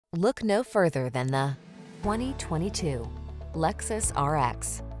Look no further than the 2022 Lexus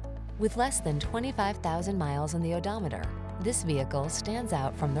RX. With less than 25,000 miles on the odometer, this vehicle stands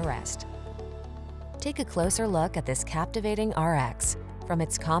out from the rest. Take a closer look at this captivating RX. From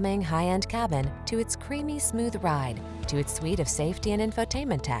its calming high-end cabin to its creamy smooth ride to its suite of safety and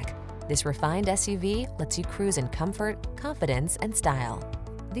infotainment tech, this refined SUV lets you cruise in comfort, confidence, and style.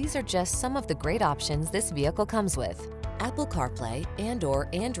 These are just some of the great options this vehicle comes with: Apple CarPlay and/or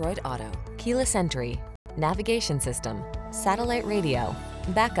Android Auto, keyless entry, navigation system, satellite radio,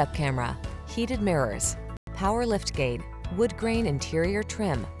 backup camera, heated mirrors, power liftgate, Woodgrain Interior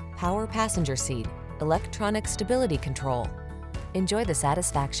Trim, power passenger seat, electronic stability control. Enjoy the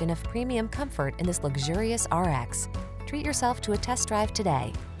satisfaction of premium comfort in this luxurious RX. Treat yourself to a test drive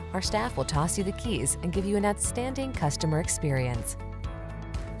today. Our staff will toss you the keys and give you an outstanding customer experience.